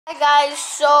Hi guys,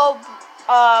 so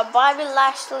Bobby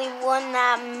Lashley won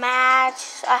that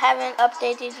match. I haven't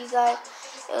updated you guys.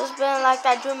 It was been like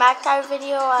that Drew McIntyre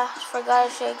video. I forgot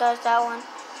to show you guys that one.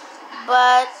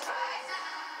 But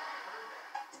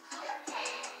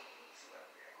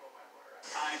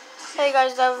hey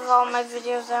guys, that was all my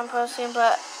videos that I'm posting.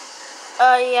 But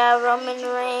yeah, Roman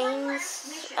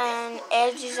Reigns and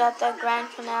Edge is at the grand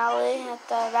finale.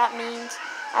 That means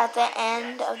at the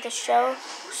end of the show.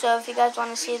 So if you guys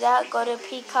want to see that, go to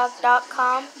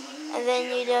peacock.com and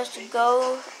then you just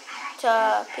go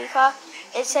to Peacock.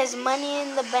 It says Money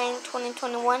in the Bank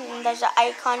 2021 and there's an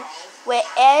icon with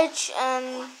Edge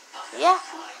and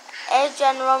Edge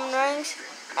and Roman Reigns.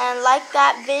 And like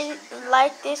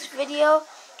this video,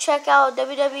 check out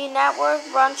WWE Network,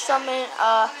 Braun Strowman.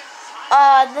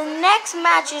 The next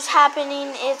match is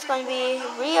happening. It's going to be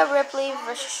Rhea Ripley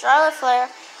versus Charlotte Flair.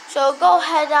 So go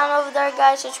head down over there,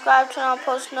 guys. Subscribe, turn on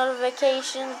post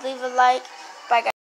notifications, leave a like. Bye, guys.